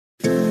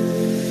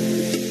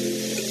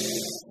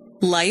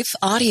Life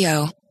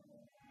Audio.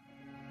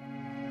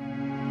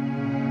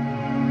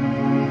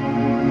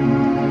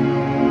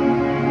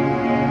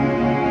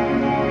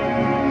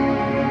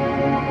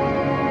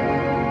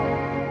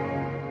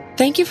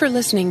 Thank you for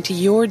listening to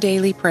Your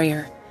Daily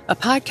Prayer, a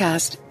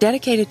podcast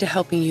dedicated to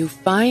helping you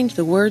find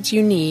the words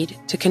you need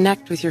to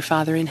connect with your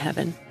Father in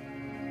heaven.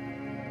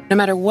 No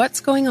matter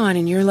what's going on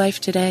in your life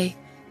today,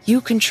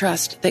 you can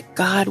trust that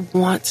God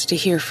wants to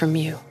hear from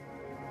you.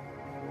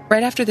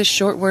 Right after this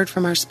short word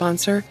from our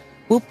sponsor,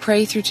 we'll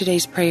pray through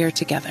today's prayer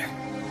together.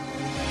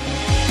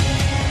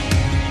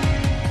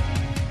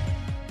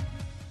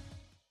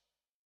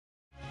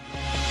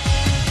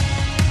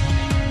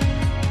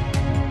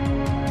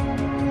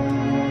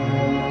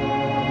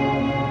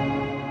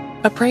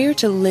 A Prayer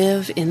to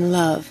Live in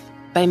Love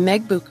by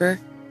Meg Bucher,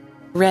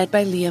 read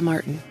by Leah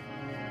Martin.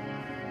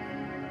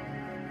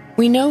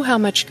 We know how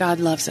much God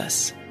loves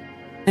us,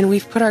 and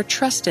we've put our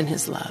trust in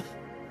His love.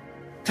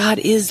 God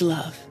is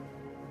love,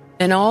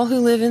 and all who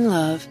live in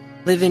love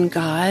live in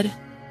God,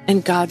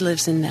 and God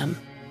lives in them.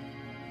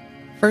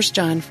 1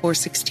 John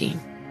 4:16.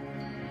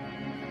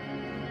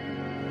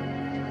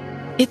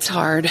 It's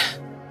hard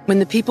when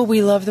the people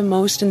we love the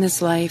most in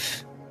this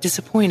life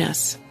disappoint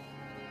us.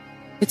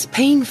 It's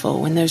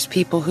painful when those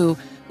people who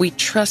we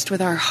trust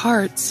with our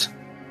hearts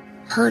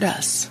hurt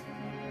us.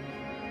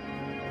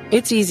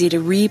 It's easy to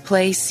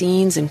replay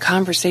scenes and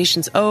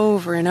conversations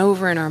over and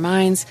over in our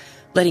minds,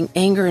 letting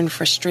anger and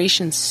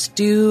frustration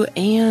stew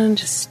and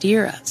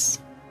steer us.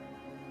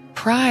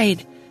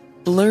 Pride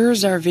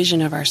blurs our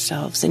vision of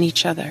ourselves and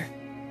each other,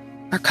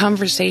 our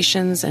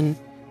conversations, and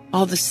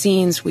all the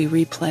scenes we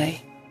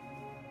replay.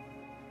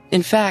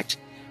 In fact,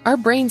 our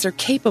brains are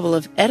capable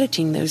of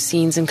editing those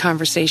scenes and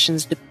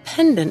conversations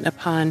dependent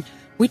upon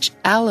which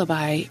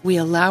alibi we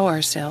allow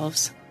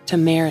ourselves to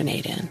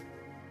marinate in.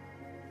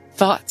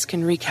 Thoughts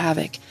can wreak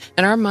havoc,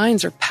 and our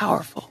minds are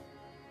powerful.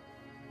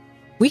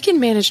 We can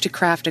manage to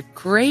craft a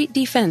great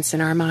defense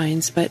in our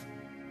minds, but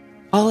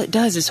all it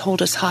does is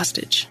hold us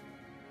hostage.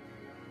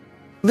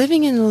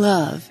 Living in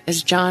love,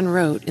 as John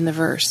wrote in the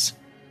verse,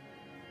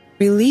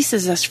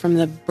 releases us from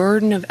the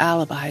burden of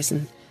alibis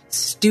and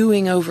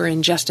stewing over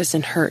injustice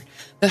and hurt.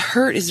 The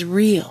hurt is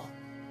real,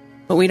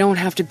 but we don't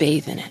have to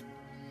bathe in it.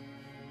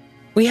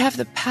 We have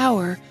the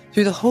power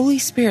through the Holy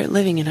Spirit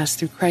living in us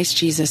through Christ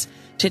Jesus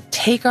to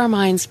take our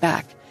minds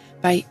back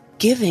by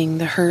giving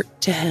the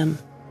hurt to Him.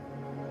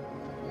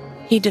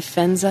 He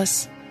defends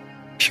us,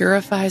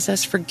 purifies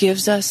us,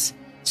 forgives us,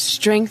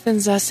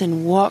 strengthens us,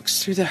 and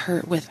walks through the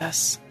hurt with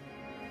us.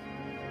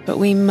 But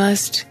we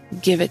must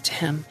give it to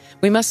Him.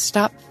 We must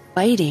stop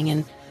fighting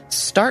and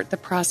start the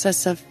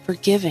process of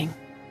forgiving,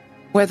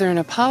 whether an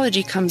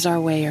apology comes our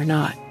way or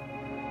not.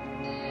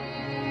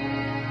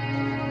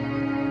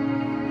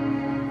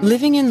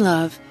 Living in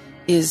love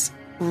is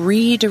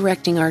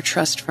redirecting our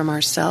trust from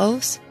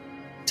ourselves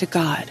to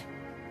God.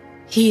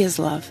 He is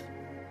love.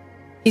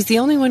 He's the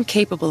only one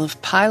capable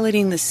of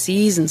piloting the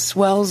seas and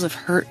swells of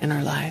hurt in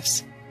our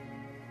lives.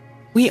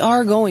 We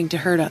are going to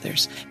hurt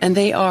others, and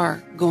they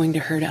are going to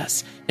hurt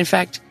us. In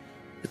fact,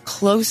 the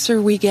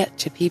closer we get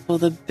to people,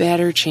 the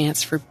better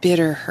chance for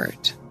bitter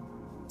hurt.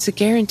 It's a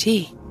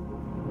guarantee.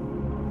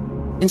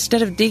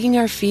 Instead of digging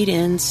our feet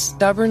in,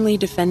 stubbornly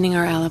defending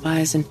our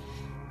alibis, and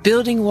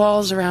building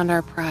walls around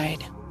our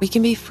pride, we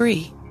can be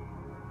free.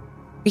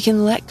 We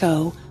can let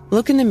go,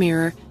 look in the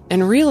mirror,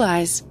 and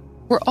realize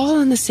we're all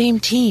on the same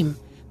team,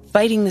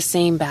 fighting the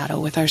same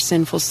battle with our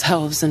sinful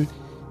selves, and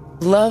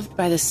loved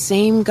by the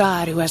same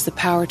God who has the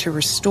power to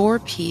restore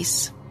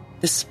peace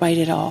despite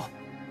it all.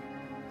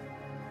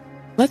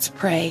 Let's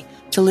pray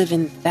to live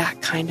in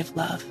that kind of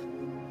love.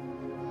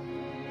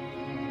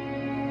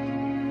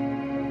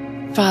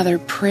 Father,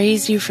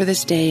 praise You for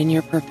this day and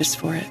Your purpose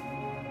for it.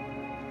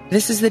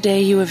 This is the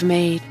day You have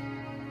made.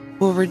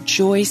 We'll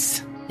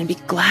rejoice and be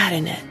glad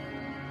in it.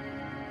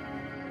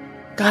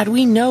 God,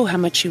 we know how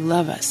much You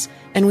love us,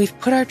 and we've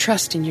put our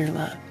trust in Your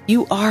love.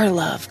 You are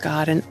love,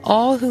 God, and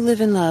all who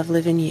live in love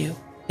live in You,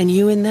 and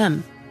You in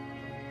them.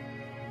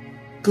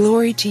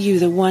 Glory to You,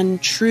 the one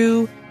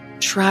true,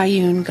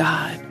 triune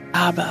God,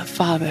 Abba,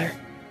 Father,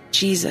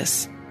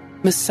 Jesus,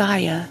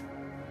 Messiah,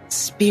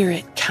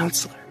 Spirit,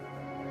 Counselor.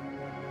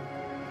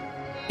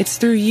 It's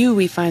through You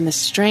we find the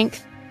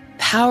strength,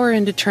 power,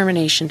 and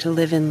determination to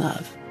live in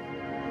love.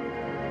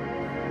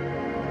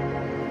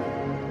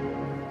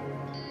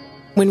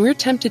 When we're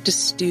tempted to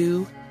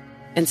stew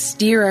and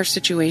steer our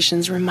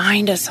situations,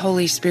 remind us,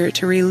 Holy Spirit,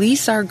 to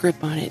release our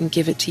grip on it and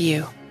give it to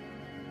You.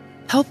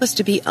 Help us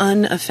to be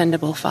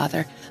unoffendable,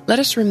 Father. Let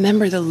us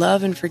remember the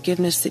love and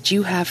forgiveness that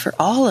You have for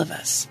all of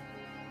us.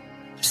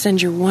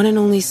 Send Your one and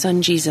only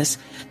Son, Jesus,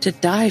 to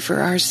die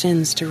for our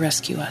sins to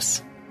rescue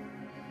us.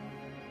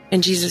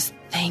 And Jesus,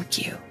 thank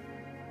You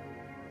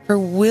for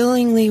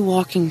willingly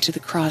walking to the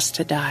cross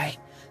to die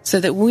so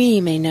that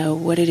we may know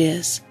what it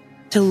is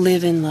to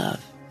live in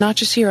love, not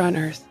just here on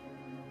earth,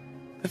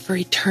 but for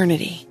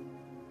eternity.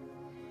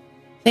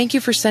 Thank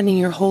You for sending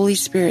Your Holy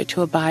Spirit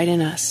to abide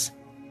in us,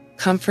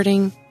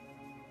 comforting,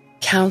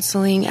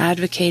 counseling,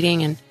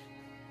 advocating, and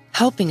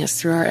helping us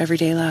through our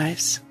everyday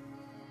lives.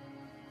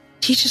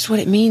 Teach us what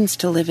it means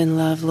to live in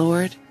love,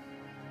 Lord.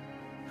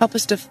 Help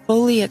us to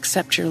fully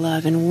accept your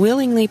love and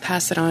willingly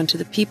pass it on to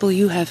the people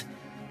you have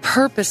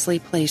purposely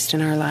placed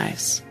in our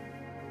lives.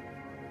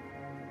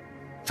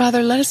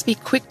 Father, let us be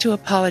quick to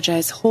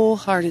apologize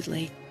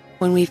wholeheartedly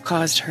when we've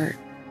caused hurt.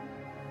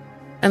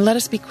 And let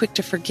us be quick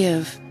to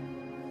forgive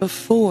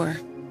before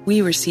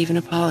we receive an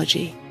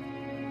apology.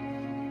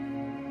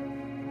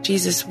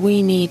 Jesus,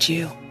 we need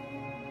you.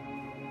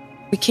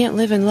 We can't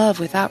live in love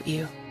without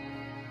you.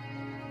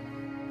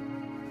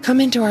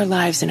 Come into our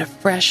lives in a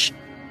fresh,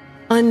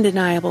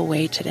 undeniable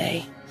way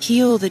today.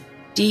 Heal the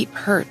deep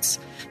hurts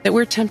that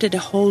we're tempted to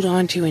hold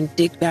on to and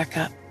dig back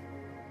up.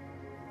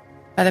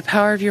 By the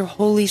power of your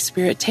Holy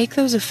Spirit, take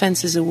those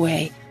offenses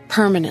away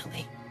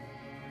permanently.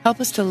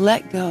 Help us to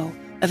let go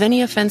of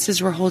any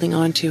offenses we're holding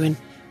on to and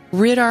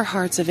rid our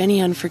hearts of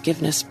any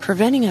unforgiveness,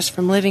 preventing us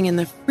from living in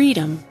the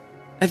freedom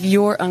of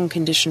your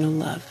unconditional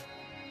love.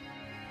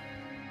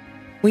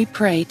 We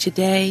pray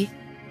today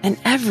and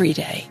every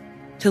day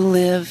to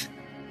live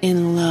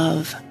in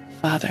love,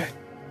 Father.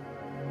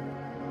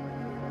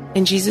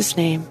 In Jesus'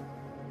 name,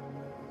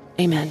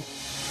 amen.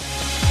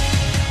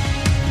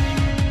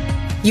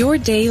 Your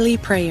Daily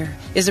Prayer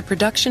is a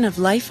production of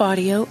Life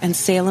Audio and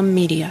Salem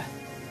Media.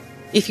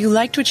 If you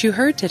liked what you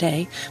heard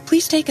today,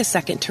 please take a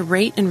second to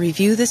rate and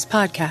review this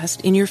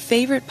podcast in your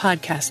favorite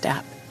podcast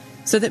app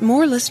so that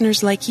more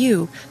listeners like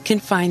you can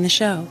find the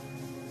show.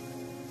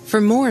 For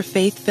more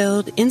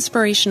faith-filled,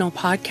 inspirational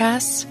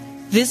podcasts,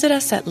 visit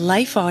us at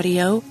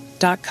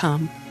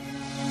lifeaudio.com.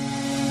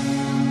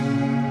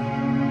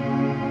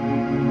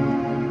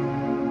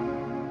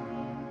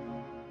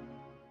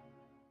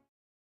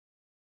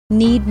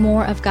 Need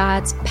more of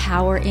God's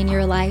power in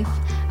your life?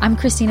 I'm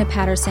Christina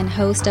Patterson,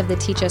 host of the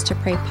Teach Us to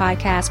Pray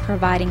podcast,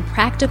 providing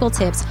practical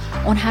tips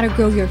on how to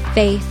grow your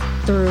faith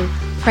through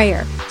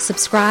prayer.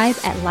 Subscribe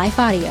at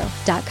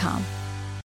lifeaudio.com.